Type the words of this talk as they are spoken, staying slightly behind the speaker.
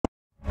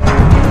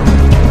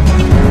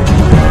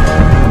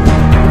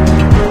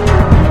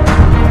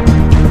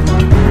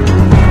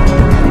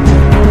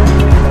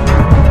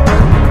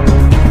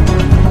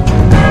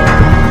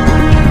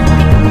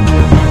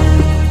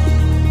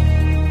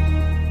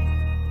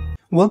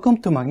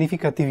Welcome to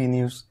Magnificat TV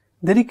News,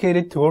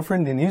 dedicated to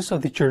offering the news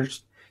of the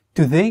Church.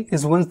 Today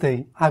is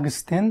Wednesday,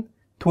 August 10,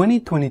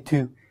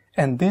 2022,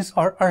 and these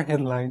are our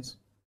headlines.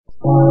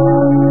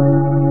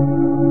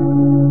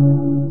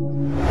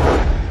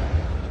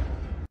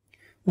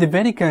 The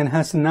Vatican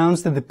has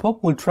announced that the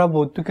Pope will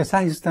travel to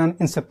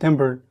Kazakhstan in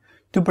September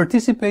to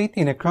participate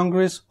in a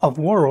Congress of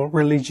World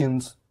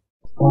Religions.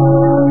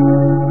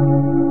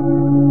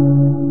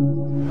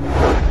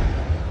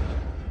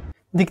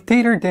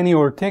 Dictator Daniel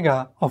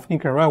Ortega of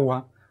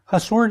Nicaragua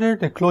has ordered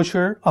the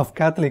closure of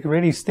Catholic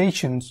radio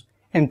stations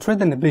and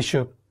threatened a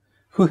bishop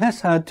who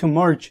has had to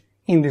march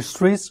in the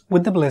streets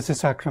with the Blessed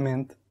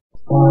Sacrament.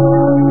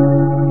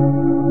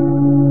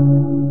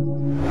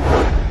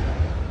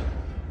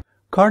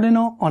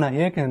 Cardinal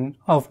Onayekan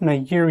of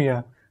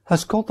Nigeria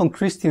has called on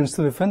Christians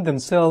to defend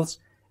themselves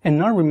and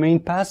not remain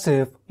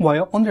passive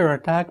while under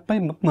attack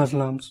by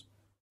Muslims.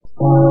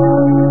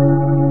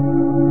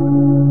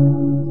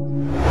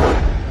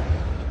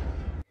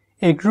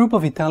 A group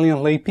of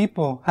Italian lay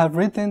people have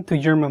written to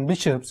German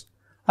bishops,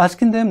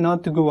 asking them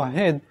not to go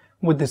ahead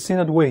with the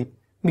synod way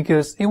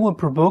because it will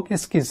provoke a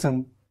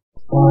schism.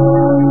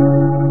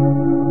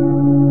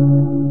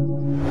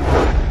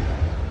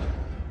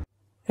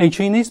 A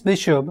Chinese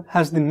bishop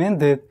has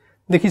demanded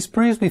that his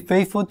priests be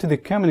faithful to the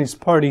Communist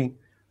Party,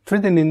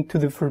 threatening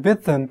to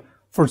forbid them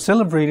for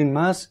celebrating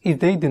Mass if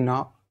they do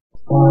not.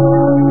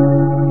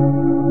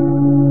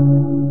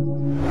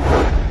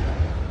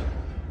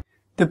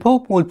 The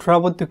Pope will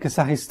travel to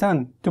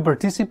Kazakhstan to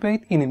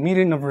participate in a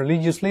meeting of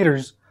religious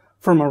leaders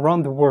from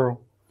around the world.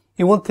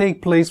 It will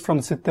take place from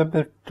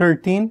September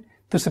 13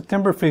 to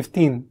September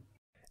 15.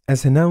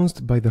 As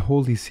announced by the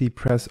Holy See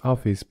Press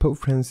Office, Pope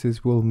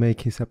Francis will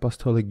make his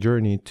apostolic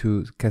journey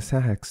to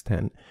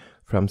Kazakhstan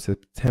from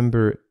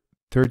September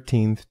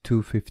 13th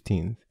to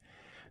 15th.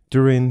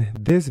 During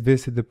this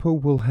visit, the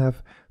Pope will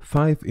have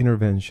 5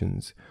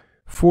 interventions,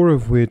 4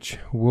 of which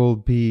will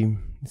be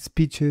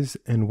speeches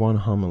and 1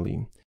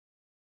 homily.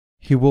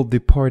 He will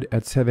depart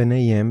at 7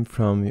 a.m.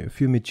 from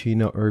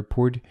Fiumicino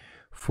Airport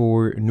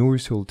for Nur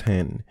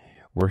Sultan,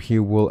 where he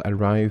will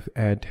arrive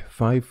at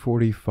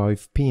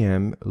 5:45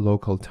 p.m.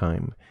 local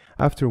time.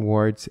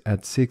 Afterwards,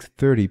 at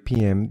 6:30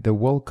 p.m., the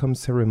welcome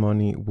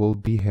ceremony will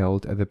be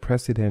held at the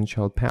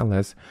Presidential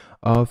Palace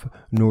of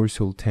Nur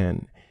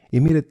Sultan.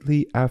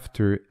 Immediately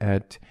after,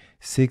 at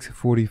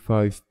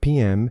 6:45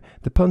 p.m.,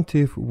 the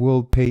Pontiff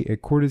will pay a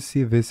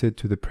courtesy visit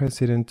to the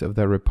President of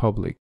the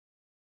Republic.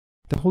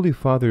 The Holy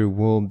Father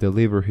will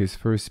deliver his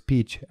first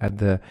speech at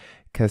the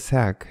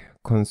Kazakh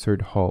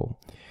Concert Hall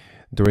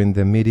during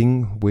the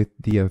meeting with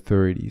the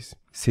authorities,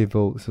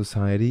 civil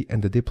society,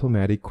 and the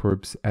diplomatic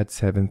corps at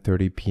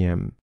 7:30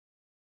 p.m.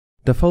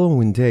 The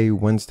following day,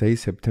 Wednesday,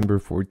 September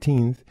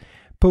 14th,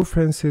 Pope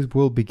Francis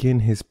will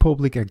begin his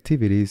public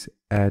activities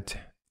at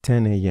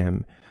 10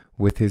 a.m.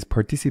 with his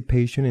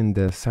participation in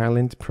the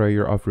silent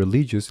prayer of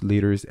religious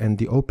leaders and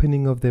the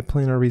opening of the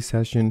plenary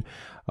session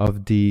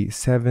of the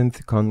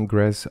 7th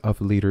Congress of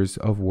Leaders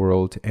of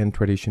World and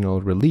Traditional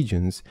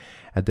Religions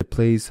at the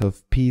Place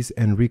of Peace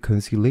and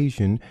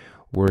Reconciliation,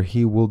 where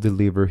he will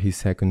deliver his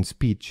second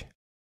speech.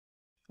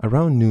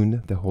 Around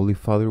noon, the Holy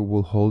Father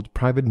will hold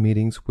private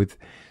meetings with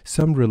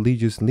some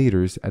religious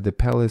leaders at the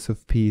Palace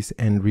of Peace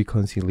and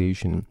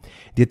Reconciliation.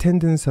 The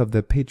attendance of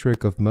the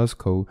Patriarch of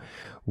Moscow,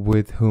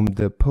 with whom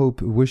the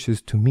Pope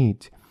wishes to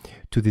meet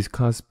to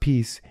discuss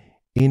peace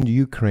in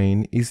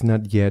Ukraine, is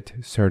not yet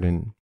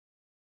certain.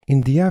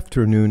 In the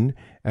afternoon,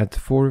 at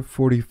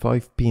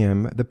 4:45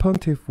 p.m., the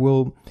Pontiff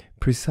will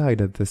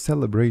preside at the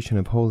celebration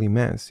of Holy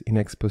Mass in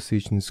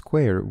Exposition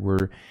Square,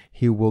 where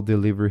he will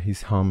deliver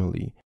his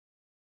homily.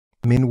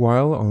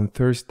 Meanwhile, on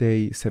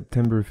Thursday,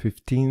 September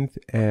 15th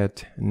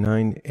at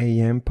 9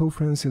 a.m., Pope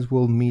Francis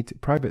will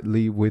meet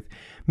privately with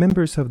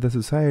members of the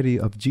Society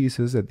of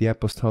Jesus at the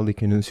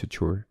Apostolic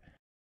Annunciature.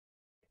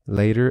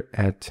 Later,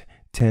 at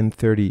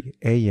 10:30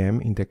 a.m.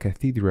 in the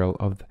Cathedral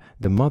of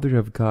the Mother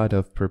of God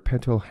of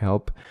Perpetual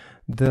Help,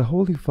 the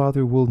Holy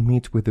Father will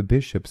meet with the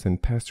bishops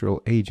and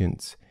pastoral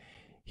agents.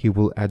 He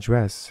will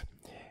address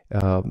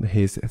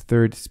his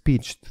third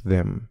speech to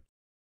them.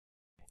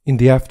 In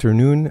the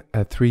afternoon,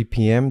 at 3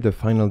 p.m., the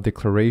final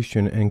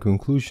declaration and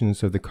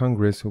conclusions of the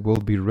Congress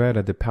will be read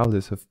at the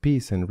Palace of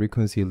Peace and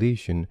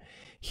Reconciliation.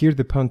 Here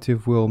the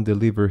Pontiff will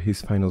deliver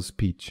his final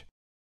speech.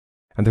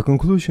 At the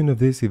conclusion of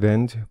this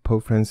event,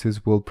 Pope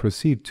Francis will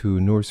proceed to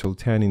Nur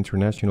Sultan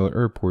International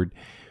Airport,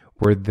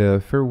 where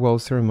the farewell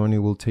ceremony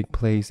will take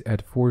place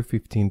at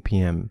 4:15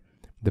 p.m.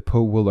 The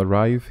Pope will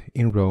arrive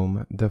in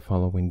Rome the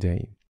following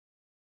day.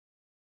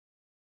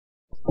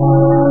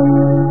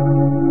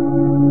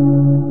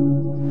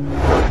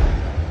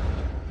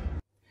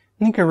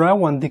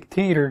 Nicaraguan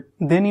dictator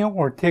Daniel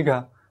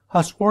Ortega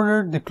has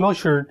ordered the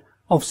closure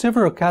of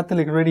several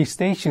Catholic radio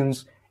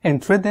stations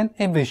and threatened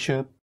a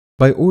bishop.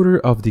 By order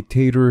of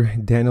dictator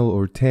Daniel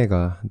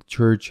Ortega, the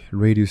church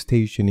radio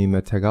station in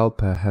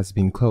Matagalpa has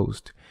been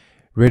closed.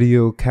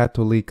 Radio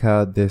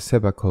Católica de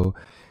Cebaco,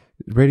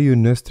 Radio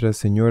Nuestra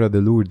Señora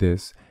de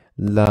Lourdes,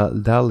 La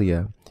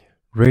Dalia,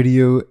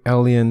 Radio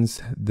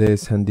Alianza de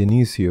San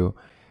Dionisio,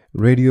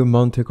 Radio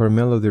Monte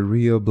Carmelo de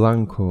Rio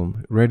Blanco,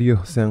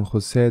 Radio San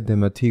José de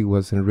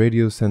Matiguas, and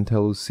Radio Santa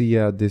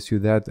Lucia de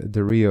Ciudad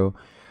de Rio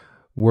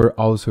were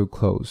also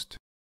closed.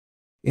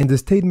 In the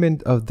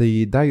statement of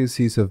the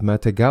Diocese of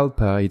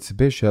Matagalpa, its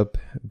bishop,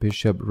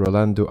 Bishop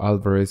Rolando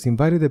Alvarez,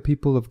 invited the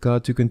people of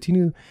God to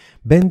continue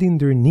bending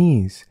their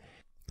knees.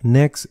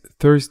 Next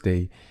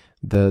Thursday,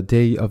 the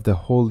day of the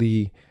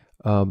Holy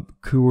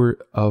Cure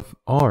of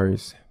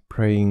Ars,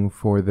 praying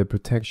for the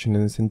protection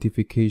and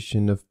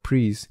sanctification of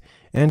priests,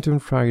 and on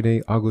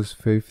Friday,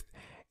 August 5th,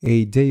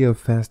 a day of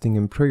fasting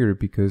and prayer,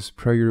 because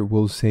prayer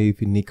will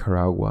save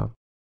Nicaragua.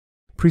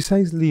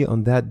 Precisely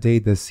on that day,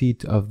 the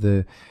seat of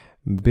the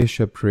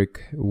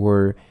bishopric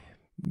where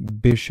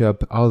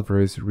Bishop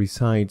Alvarez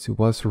resides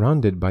was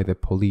surrounded by the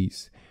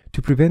police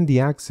to prevent the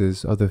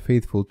access of the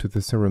faithful to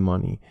the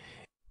ceremony.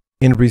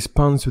 In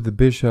response to the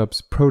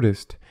bishop's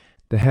protest,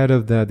 the head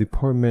of the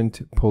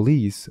Department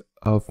Police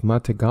of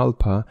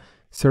Matagalpa,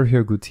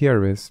 Sergio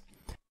Gutierrez,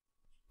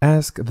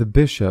 asked the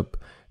bishop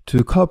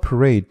to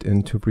cooperate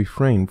and to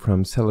refrain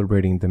from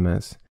celebrating the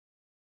Mass.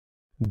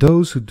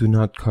 Those who do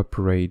not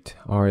cooperate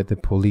are the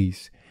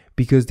police,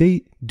 because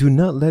they do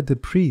not let the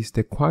priest,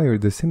 the choir,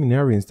 the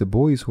seminarians, the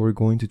boys who are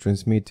going to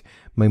transmit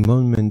my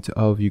moment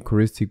of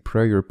Eucharistic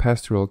prayer,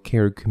 pastoral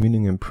care,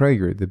 communion, and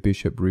prayer, the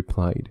bishop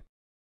replied.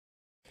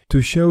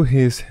 To show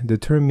his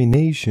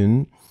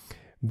determination,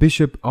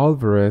 Bishop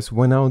Alvarez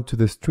went out to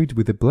the street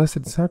with the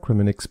Blessed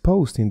Sacrament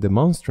exposed in the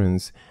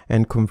monstrance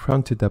and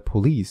confronted the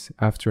police.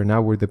 After an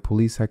hour, the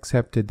police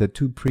accepted that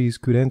 2 priests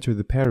could enter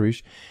the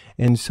parish,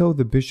 and so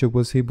the bishop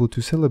was able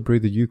to celebrate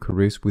the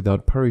Eucharist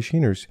without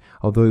parishioners,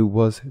 although it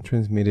was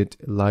transmitted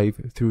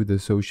live through the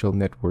social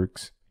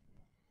networks.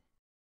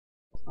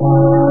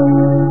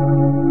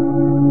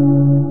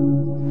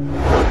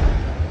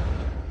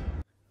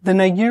 The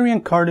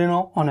Nigerian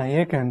Cardinal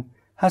Onayekan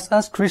has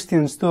asked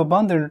Christians to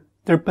abandon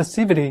their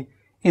passivity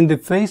in the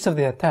face of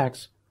the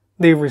attacks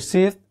they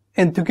received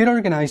and to get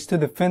organized to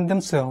defend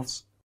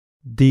themselves.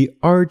 The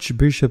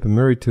Archbishop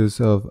Emeritus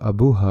of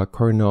Abuja,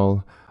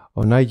 Cardinal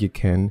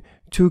Onayekan,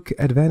 took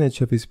advantage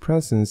of his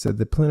presence at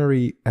the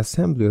plenary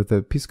assembly of the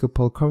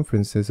Episcopal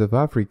Conferences of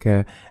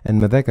Africa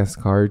and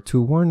Madagascar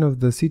to warn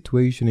of the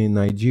situation in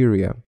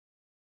Nigeria.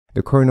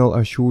 The Cardinal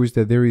assures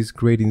that there is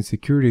great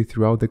insecurity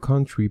throughout the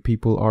country.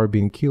 People are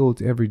being killed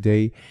every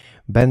day.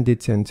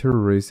 Bandits and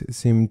terrorists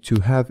seem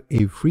to have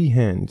a free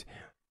hand.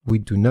 We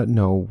do not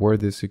know where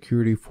the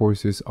security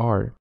forces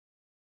are.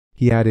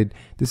 He added,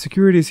 the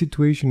security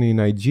situation in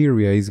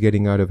Nigeria is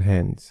getting out of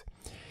hand.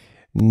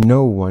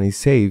 No one is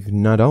safe,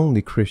 not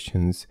only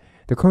Christians.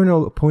 The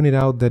Cardinal pointed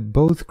out that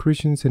both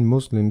Christians and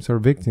Muslims are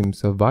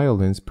victims of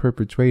violence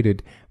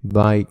perpetrated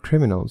by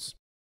criminals.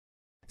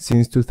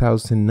 Since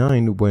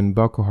 2009, when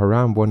Boko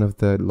Haram, one of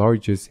the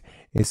largest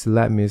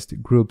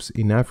Islamist groups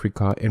in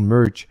Africa,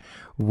 emerged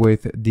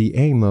with the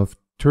aim of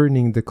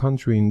turning the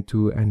country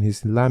into an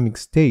Islamic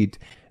state,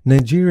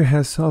 Nigeria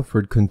has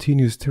suffered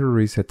continuous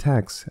terrorist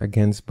attacks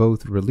against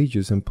both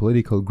religious and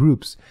political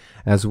groups,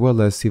 as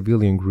well as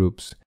civilian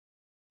groups.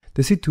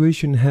 The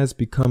situation has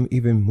become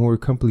even more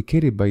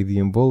complicated by the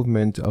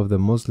involvement of the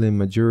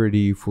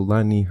Muslim-majority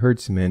Fulani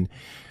herdsmen,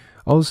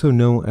 also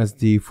known as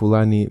the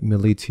Fulani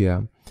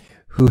militia,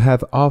 who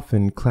have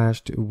often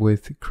clashed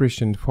with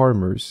Christian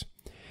farmers.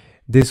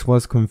 This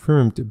was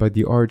confirmed by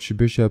the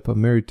Archbishop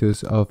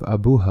Emeritus of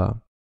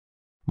Abuja.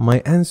 My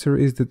answer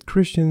is that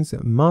Christians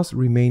must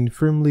remain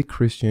firmly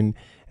Christian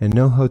and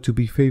know how to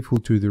be faithful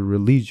to their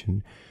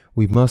religion.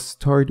 We must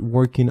start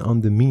working on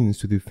the means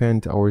to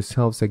defend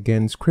ourselves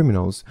against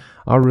criminals.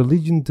 Our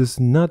religion does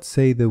not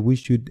say that we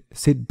should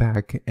sit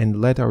back and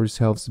let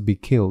ourselves be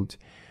killed.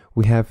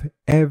 We have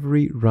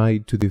every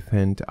right to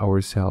defend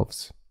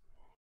ourselves.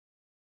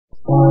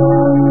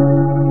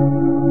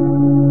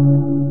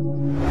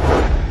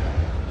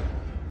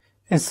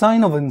 A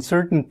sign of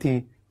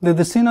uncertainty that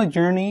the synod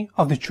journey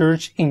of the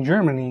Church in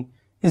Germany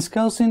is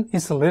causing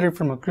is a letter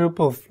from a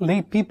group of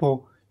lay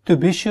people to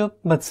Bishop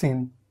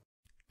Batzin.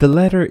 The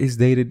letter is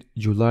dated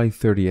July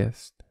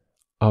 30th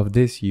of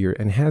this year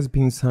and has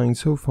been signed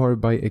so far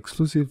by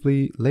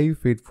exclusively lay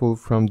faithful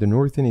from the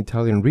northern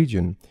Italian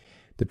region.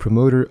 The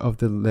promoter of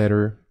the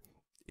letter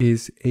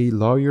is a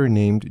lawyer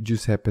named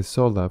Giuseppe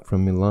Sola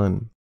from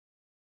Milan.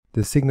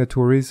 The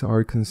signatories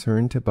are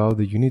concerned about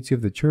the unity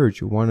of the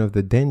Church, one of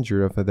the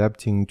danger of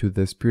adapting to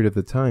the spirit of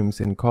the times,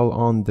 and call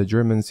on the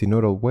German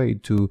synodal way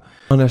to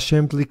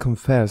unashamedly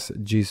confess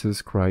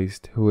Jesus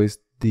Christ, who is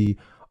the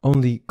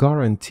only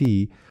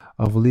guarantee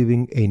of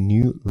living a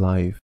new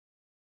life.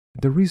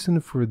 The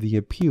reason for the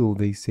appeal,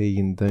 they say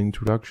in the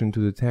introduction to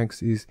the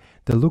text, is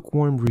the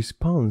lukewarm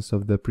response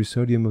of the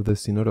Presidium of the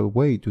Synodal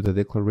Way to the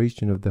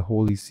declaration of the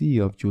Holy See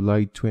of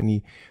July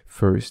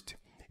 21st.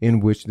 In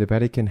which the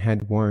Vatican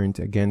had warned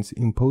against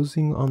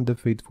imposing on the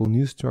faithful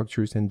new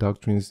structures and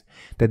doctrines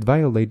that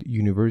violate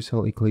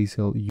universal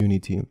ecclesial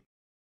unity.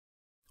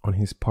 On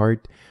his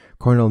part,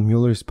 Cardinal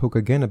Müller spoke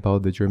again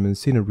about the German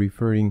Synod,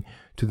 referring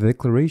to the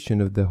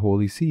declaration of the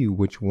Holy See,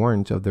 which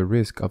warned of the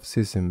risk of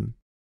schism.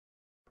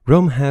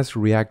 Rome has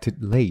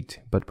reacted late,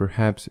 but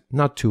perhaps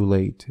not too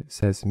late,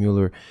 says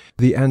Müller.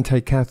 The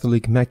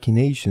anti-Catholic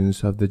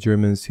machinations of the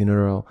German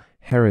synodal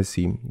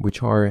heresy,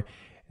 which are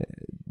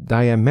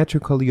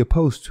diametrically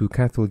opposed to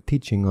Catholic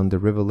teaching on the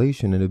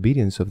revelation and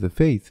obedience of the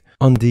faith,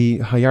 on the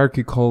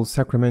hierarchical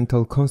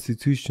sacramental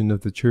constitution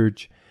of the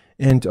Church,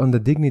 and on the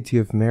dignity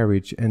of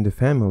marriage and the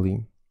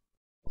family.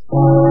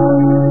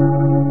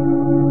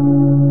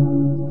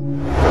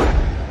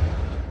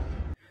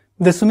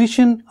 The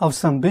submission of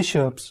some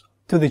bishops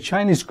to the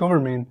Chinese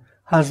government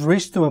has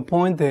reached to a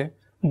point that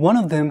one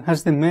of them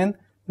has demanded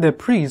that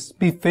priests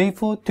be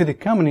faithful to the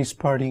Communist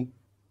Party.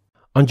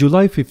 On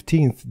July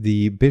 15th,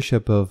 the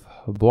Bishop of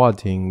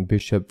Boading,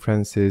 Bishop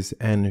Francis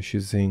N.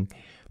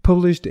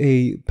 published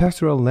a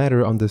pastoral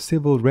letter on the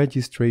civil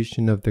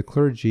registration of the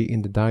clergy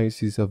in the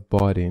Diocese of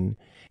Boading.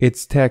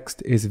 Its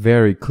text is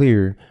very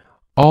clear.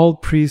 All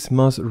priests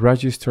must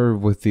register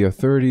with the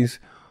authorities,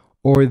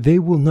 or they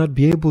will not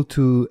be able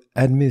to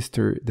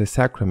administer the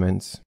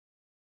sacraments.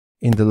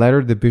 In the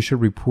letter, the bishop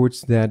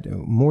reports that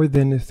more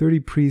than 30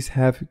 priests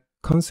have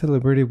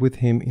concelebrated with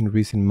him in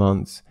recent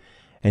months,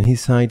 and he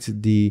cites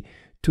the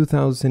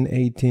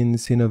 2018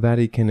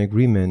 Sino-Vatican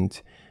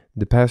Agreement,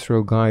 the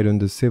Pastoral Guide on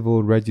the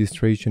Civil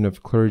Registration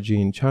of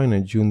Clergy in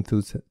China, June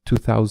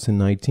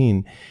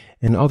 2019,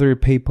 and other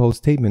papal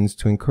statements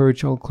to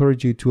encourage all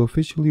clergy to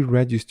officially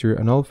register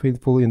and all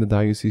faithful in the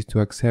diocese to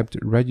accept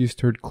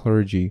registered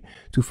clergy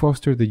to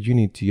foster the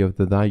unity of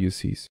the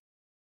diocese.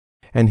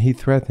 And he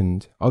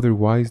threatened,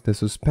 otherwise the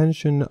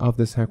suspension of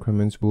the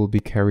sacraments will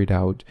be carried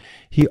out.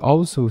 He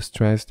also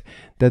stressed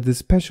that the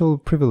special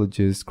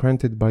privileges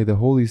granted by the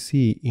Holy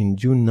See in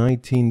June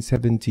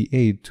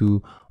 1978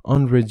 to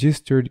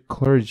unregistered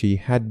clergy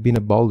had been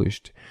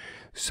abolished,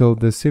 so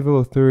the civil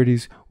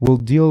authorities will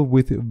deal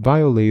with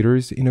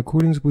violators in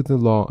accordance with the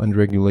law and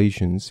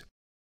regulations.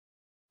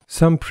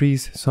 Some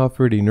priests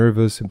suffered a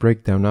nervous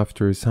breakdown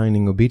after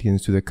signing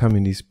obedience to the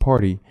Communist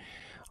Party.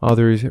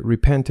 Others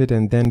repented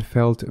and then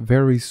felt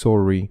very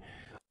sorry.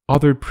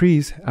 Other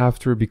priests,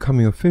 after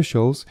becoming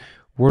officials,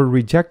 were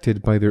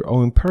rejected by their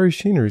own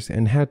parishioners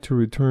and had to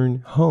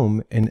return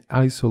home and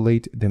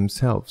isolate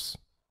themselves.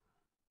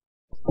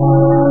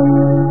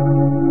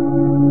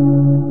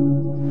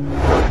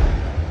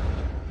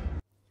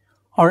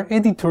 Our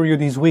editorial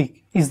this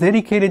week is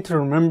dedicated to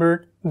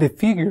remember the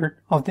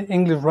figure of the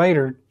English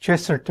writer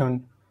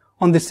Chesterton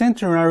on the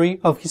centenary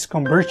of his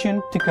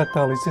conversion to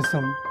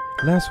Catholicism.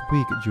 Last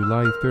week,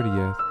 July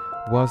 30th,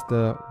 was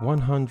the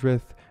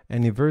 100th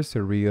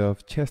anniversary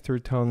of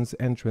Chesterton's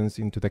entrance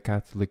into the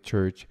Catholic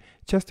Church.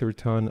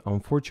 Chesterton,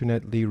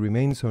 unfortunately,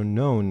 remains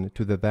unknown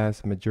to the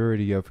vast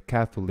majority of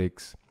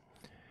Catholics.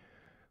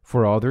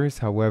 For others,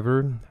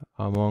 however,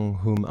 among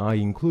whom I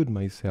include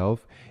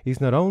myself, is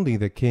not only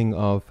the king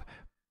of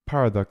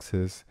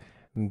paradoxes,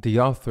 the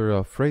author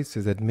of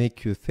phrases that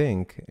make you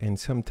think and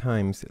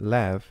sometimes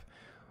laugh,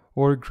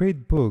 or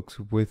great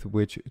books with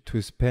which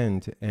to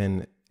spend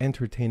an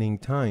entertaining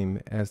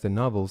time as the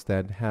novels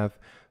that have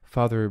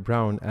Father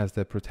Brown as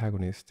the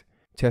protagonist.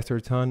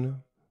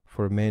 Chesterton,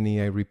 for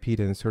many, I repeat,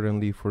 and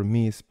certainly for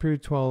me, is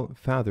spiritual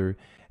father,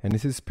 and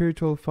is a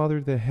spiritual father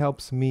that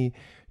helps me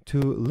to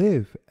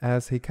live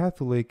as a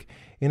Catholic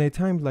in a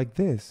time like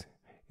this,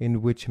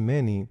 in which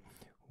many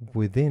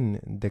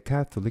within the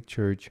Catholic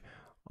Church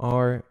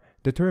are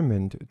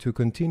determined to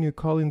continue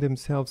calling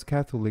themselves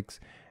Catholics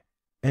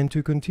and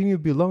to continue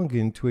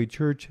belonging to a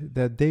church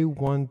that they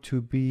want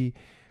to be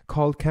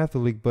called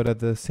Catholic, but at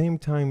the same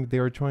time they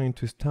are trying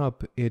to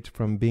stop it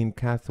from being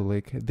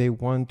Catholic. They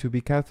want to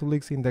be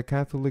Catholics in the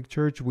Catholic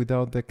Church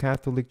without the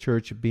Catholic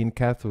Church being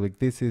Catholic.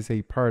 This is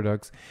a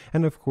paradox,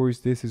 and of course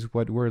this is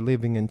what we're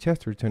living, and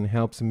Chesterton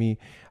helps me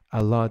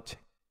a lot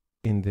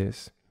in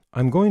this.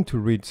 I'm going to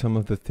read some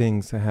of the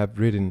things I have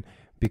written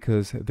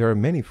because there are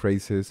many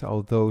phrases,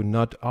 although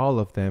not all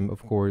of them,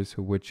 of course,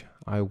 which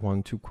I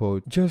want to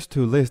quote. Just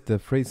to list the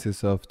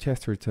phrases of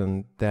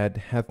Chesterton that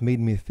have made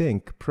me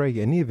think, pray,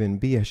 and even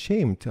be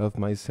ashamed of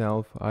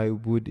myself, I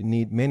would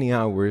need many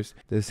hours.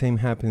 The same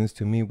happens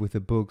to me with the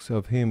books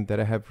of him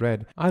that I have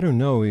read. I don't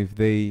know if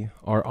they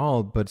are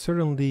all, but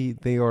certainly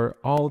they are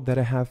all that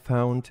I have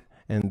found,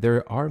 and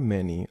there are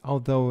many,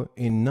 although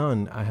in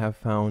none I have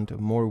found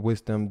more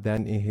wisdom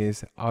than in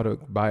his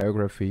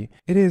autobiography.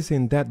 It is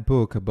in that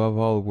book, above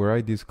all, where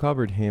I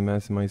discovered him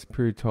as my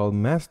spiritual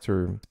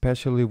master,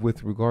 especially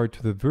with regard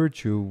to the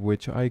virtue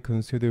which I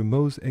consider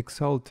most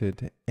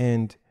exalted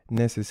and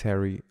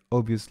necessary.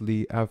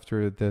 Obviously,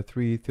 after the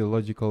three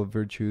theological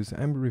virtues,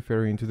 I'm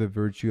referring to the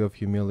virtue of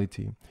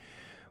humility.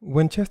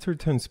 When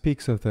Chesterton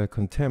speaks of the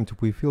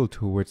contempt we feel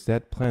towards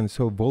that plant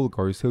so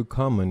vulgar, so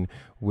common,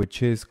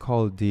 which is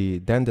called the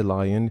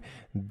dandelion,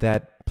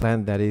 that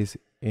plant that is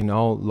in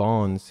all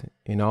lawns,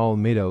 in all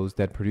meadows,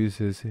 that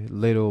produces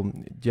little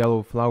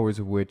yellow flowers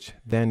which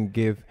then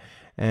give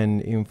an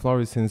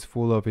inflorescence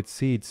full of its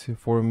seeds,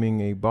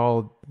 forming a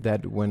ball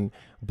that when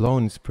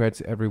blown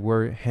spreads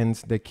everywhere,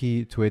 hence the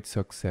key to its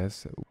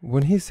success.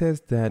 When he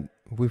says that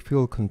we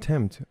feel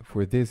contempt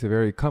for this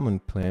very common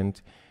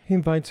plant, He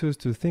invites us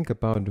to think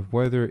about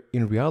whether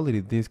in reality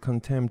this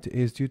contempt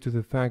is due to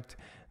the fact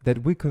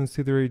that we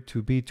consider it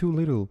to be too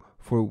little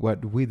for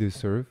what we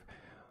deserve.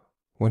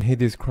 When he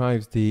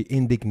describes the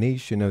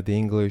indignation of the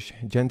English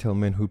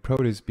gentleman who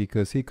protests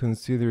because he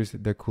considers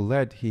the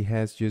cullet he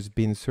has just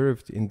been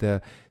served in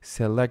the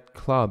select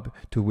club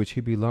to which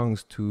he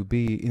belongs to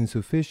be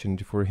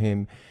insufficient for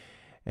him,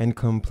 and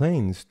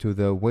complains to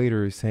the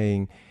waiter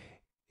saying,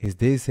 "Is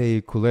this a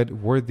cullet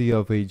worthy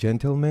of a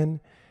gentleman?"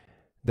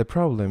 The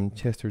problem,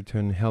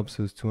 Chesterton helps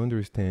us to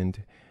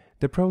understand,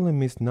 the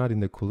problem is not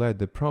in the cullet,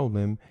 the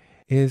problem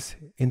is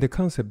in the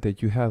concept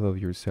that you have of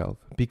yourself,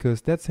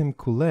 because that same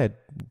cullet,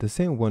 the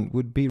same one,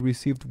 would be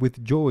received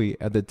with joy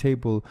at the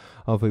table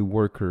of a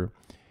worker.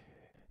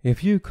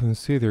 If you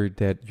consider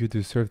that you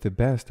deserve the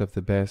best of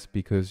the best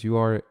because you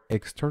are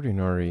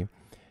extraordinary,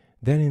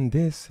 then in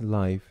this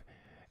life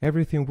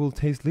everything will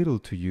taste little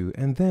to you,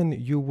 and then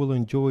you will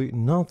enjoy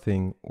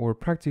nothing or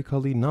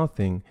practically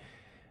nothing.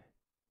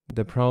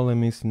 The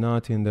problem is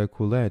not in the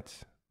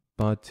cullet,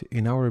 but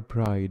in our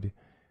pride.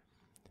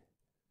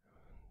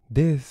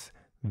 This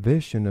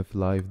vision of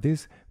life,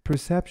 this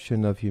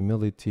perception of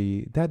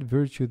humility, that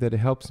virtue that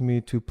helps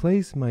me to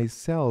place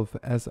myself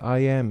as I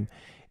am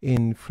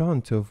in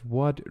front of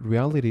what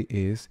reality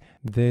is.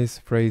 This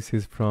phrase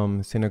is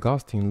from St.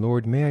 Augustine,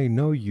 "Lord, may I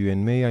know you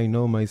and may I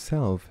know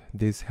myself."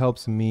 This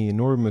helps me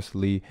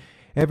enormously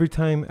every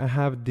time I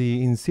have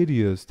the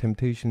insidious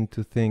temptation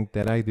to think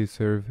that I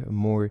deserve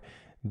more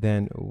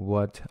than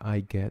what I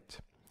get.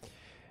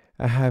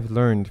 I have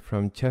learned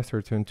from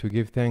Chesterton to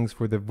give thanks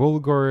for the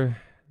vulgar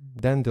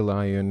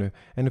dandelion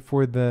and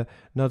for the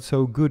not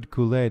so good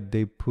cullet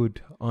they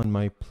put on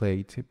my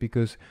plate,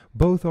 because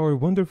both are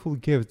wonderful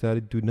gifts that I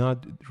do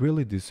not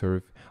really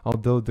deserve,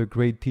 although the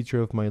great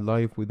teacher of my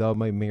life without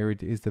my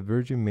merit is the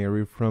Virgin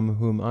Mary, from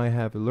whom I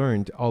have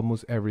learned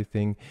almost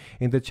everything.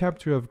 In the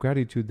chapter of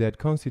gratitude that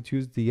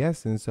constitutes the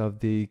essence of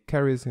the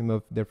charism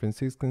of the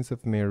Franciscans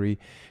of Mary,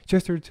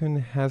 Chesterton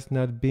has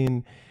not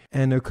been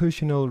an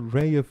occasional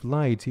ray of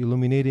light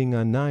illuminating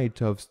a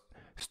night of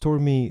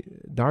stormy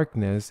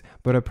darkness,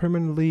 but a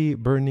permanently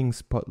burning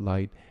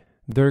spotlight.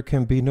 There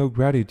can be no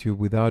gratitude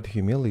without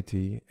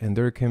humility, and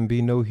there can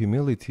be no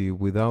humility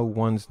without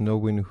one's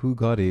knowing who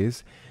God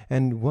is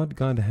and what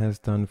God has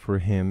done for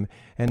him,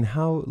 and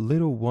how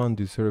little one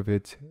deserves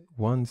it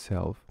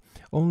oneself.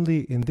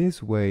 Only in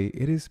this way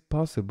it is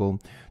possible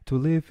to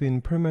live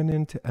in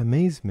permanent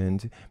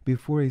amazement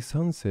before a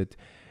sunset,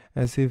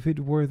 as if it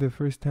were the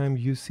first time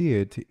you see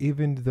it,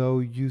 even though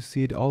you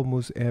see it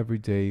almost every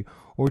day,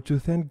 or to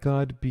thank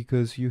God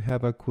because you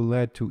have a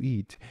cullet to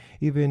eat,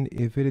 even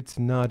if it is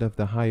not of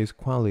the highest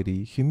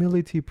quality.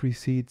 Humility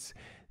precedes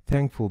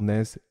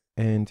thankfulness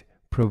and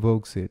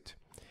provokes it.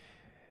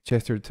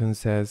 Chesterton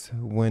says,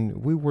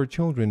 "When we were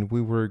children,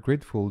 we were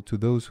grateful to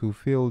those who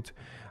filled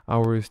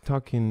our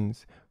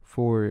stockings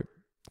for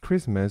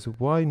Christmas.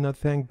 Why not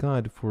thank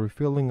God for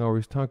filling our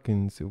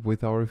stockings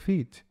with our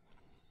feet?"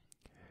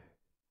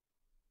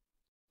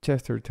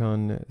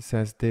 Chesterton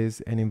says this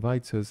and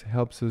invites us,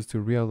 helps us to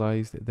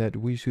realize that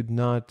we should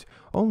not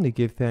only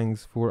give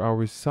thanks for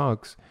our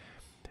socks,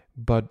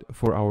 but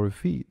for our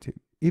feet,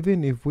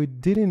 even if we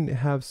didn't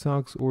have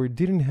socks or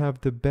didn't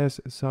have the best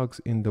socks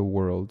in the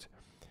world.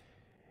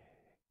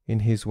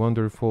 In his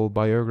wonderful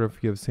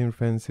biography of St.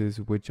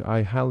 Francis, which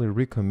I highly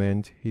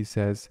recommend, he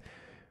says,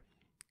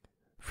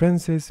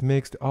 "Francis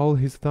mixed all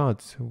his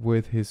thoughts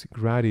with his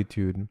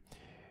gratitude,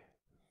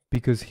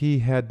 because he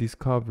had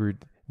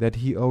discovered that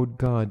he owed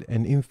God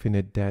an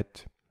infinite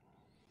debt."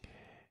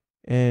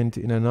 And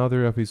in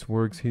another of his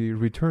works he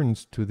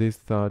returns to this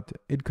thought: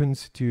 "It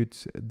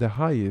constitutes the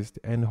highest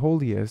and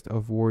holiest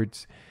of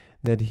words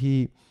that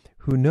he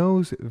who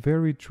knows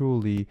very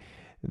truly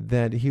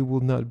that he will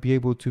not be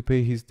able to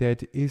pay his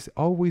debt is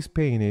always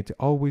paying it,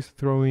 always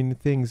throwing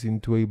things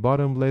into a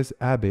bottomless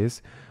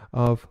abyss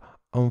of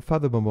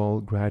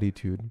unfathomable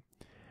gratitude."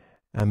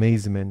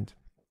 Amazement,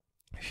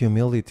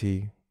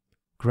 humility,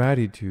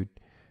 gratitude,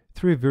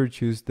 three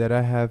virtues that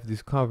I have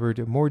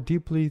discovered more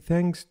deeply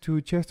thanks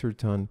to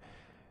Chesterton.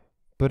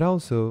 But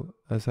also,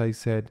 as I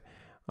said,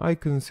 I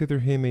consider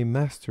him a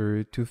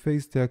master to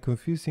face the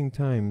confusing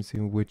times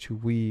in which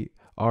we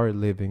are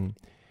living.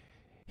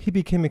 He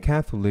became a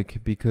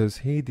Catholic because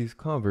he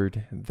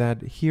discovered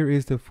that here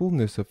is the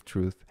fullness of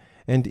truth,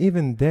 and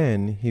even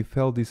then he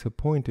felt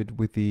disappointed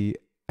with the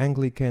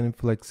Anglican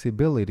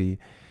flexibility.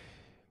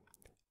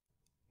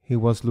 He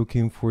was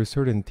looking for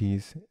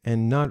certainties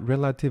and not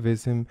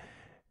relativism,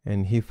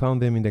 and he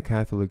found them in the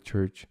Catholic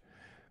Church.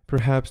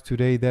 Perhaps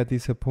today that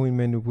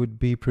disappointment would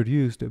be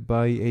produced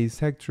by a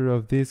sector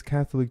of this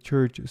Catholic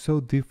Church so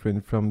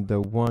different from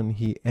the one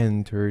he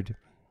entered.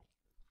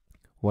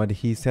 What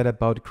he said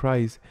about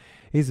Christ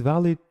is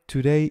valid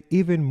today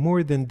even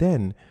more than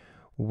then,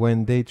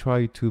 when they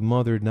try to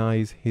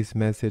modernize his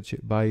message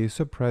by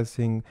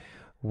suppressing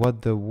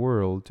what the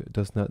world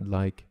does not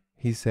like.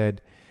 He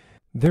said,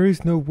 There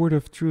is no word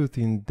of truth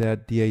in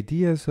that the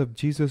ideas of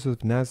Jesus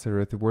of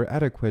Nazareth were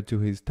adequate to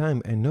his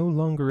time and no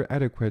longer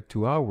adequate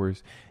to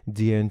ours.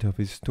 The end of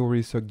his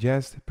story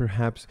suggests,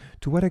 perhaps,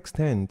 to what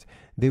extent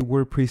they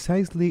were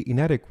precisely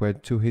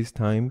inadequate to his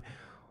time,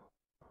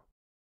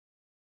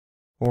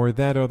 or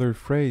that other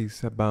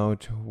phrase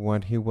about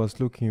what he was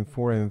looking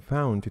for and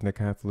found in the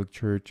Catholic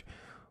Church.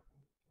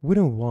 We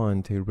don't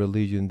want a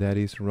religion that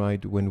is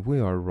right when we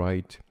are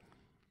right.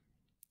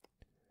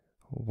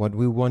 What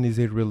we want is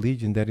a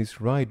religion that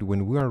is right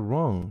when we are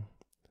wrong.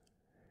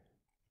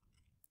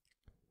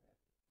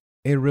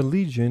 A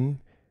religion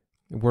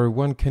where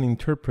one can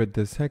interpret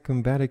the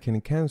Second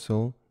Vatican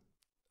Council,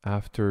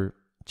 after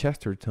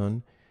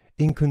Chesterton,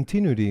 in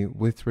continuity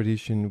with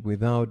tradition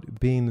without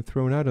being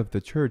thrown out of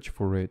the church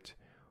for it,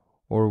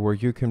 or where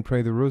you can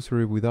pray the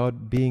rosary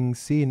without being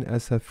seen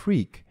as a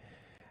freak,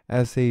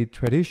 as a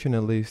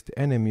traditionalist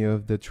enemy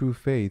of the true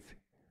faith.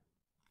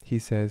 He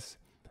says,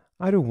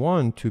 I don't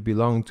want to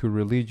belong to a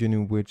religion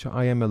in which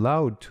I am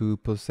allowed to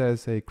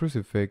possess a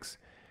crucifix.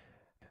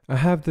 I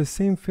have the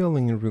same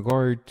feeling in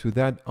regard to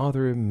that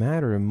other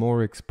matter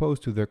more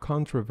exposed to the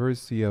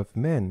controversy of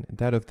men,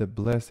 that of the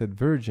Blessed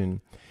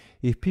Virgin.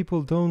 If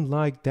people don't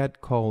like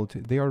that cult,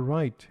 they are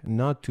right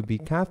not to be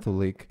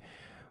Catholic.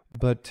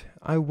 But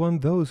I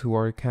want those who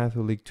are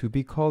Catholic to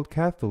be called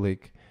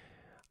Catholic.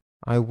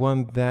 I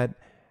want that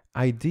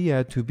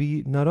idea to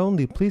be not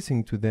only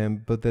pleasing to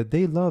them, but that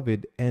they love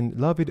it and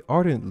love it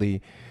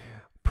ardently,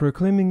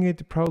 proclaiming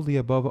it proudly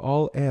above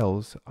all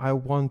else. I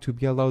want to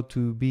be allowed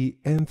to be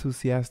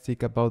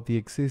enthusiastic about the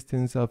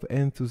existence of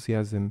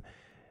enthusiasm,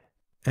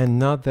 and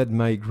not that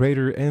my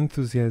greater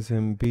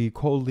enthusiasm be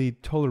coldly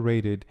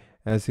tolerated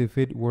as if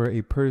it were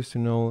a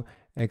personal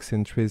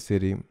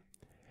eccentricity.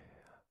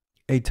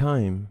 A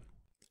time,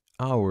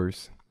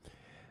 ours,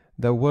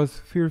 that was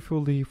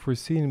fearfully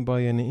foreseen by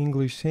an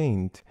English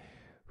saint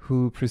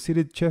who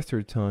preceded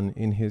Chesterton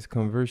in his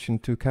conversion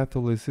to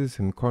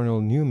Catholicism, Cardinal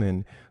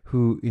Newman,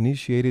 who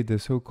initiated the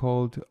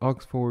so-called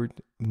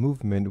Oxford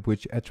movement,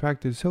 which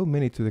attracted so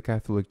many to the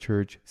Catholic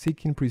Church,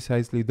 seeking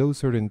precisely those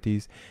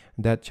certainties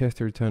that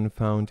Chesterton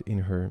found in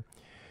her.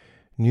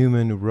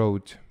 Newman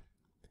wrote,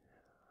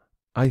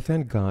 I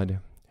thank God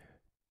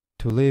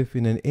to live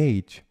in an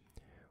age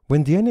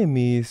when the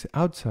enemy is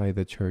outside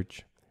the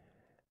Church,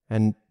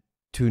 and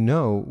to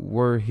know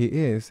where he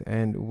is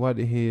and what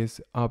he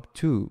is up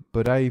to,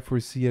 but I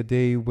foresee a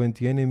day when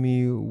the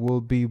enemy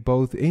will be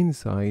both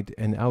inside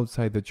and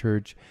outside the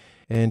Church,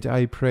 and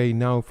I pray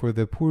now for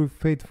the poor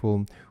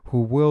faithful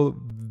who will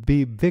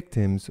be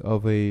victims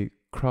of a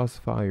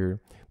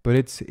crossfire. But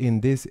it's in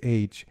this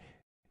age,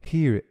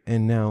 here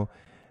and now,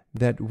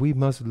 that we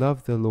must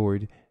love the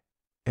Lord,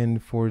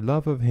 and for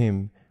love of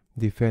him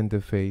defend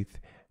the faith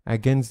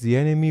against the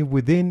enemy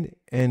within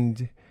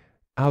and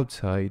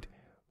outside,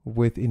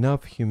 with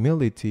enough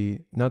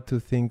humility not to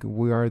think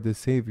we are the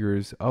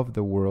saviors of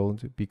the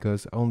world,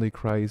 because only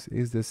Christ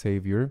is the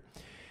Savior,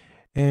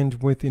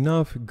 and with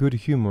enough good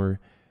humor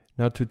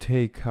not to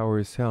take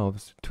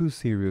ourselves too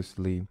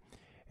seriously,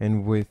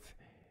 and with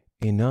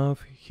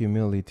enough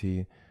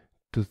humility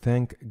to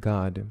thank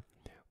God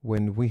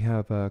when we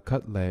have a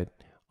cutlet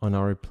on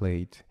our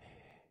plate,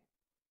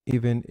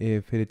 even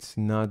if it's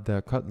not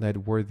the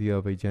cutlet worthy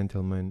of a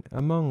gentleman,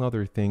 among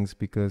other things,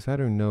 because I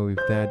don't know if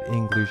that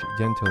English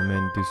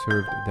gentleman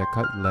deserved the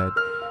cutlet,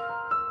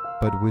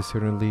 but we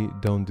certainly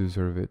don't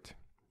deserve it.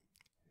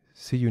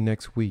 See you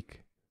next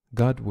week,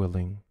 God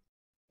willing.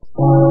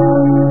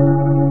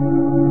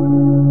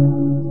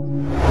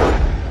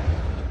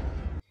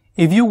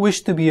 If you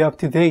wish to be up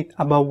to date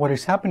about what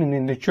is happening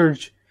in the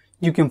church,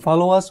 you can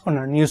follow us on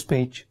our news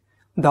page,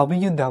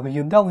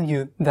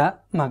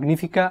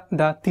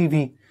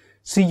 www.magnificat.tv.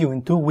 See you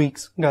in 2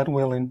 weeks, God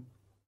willing.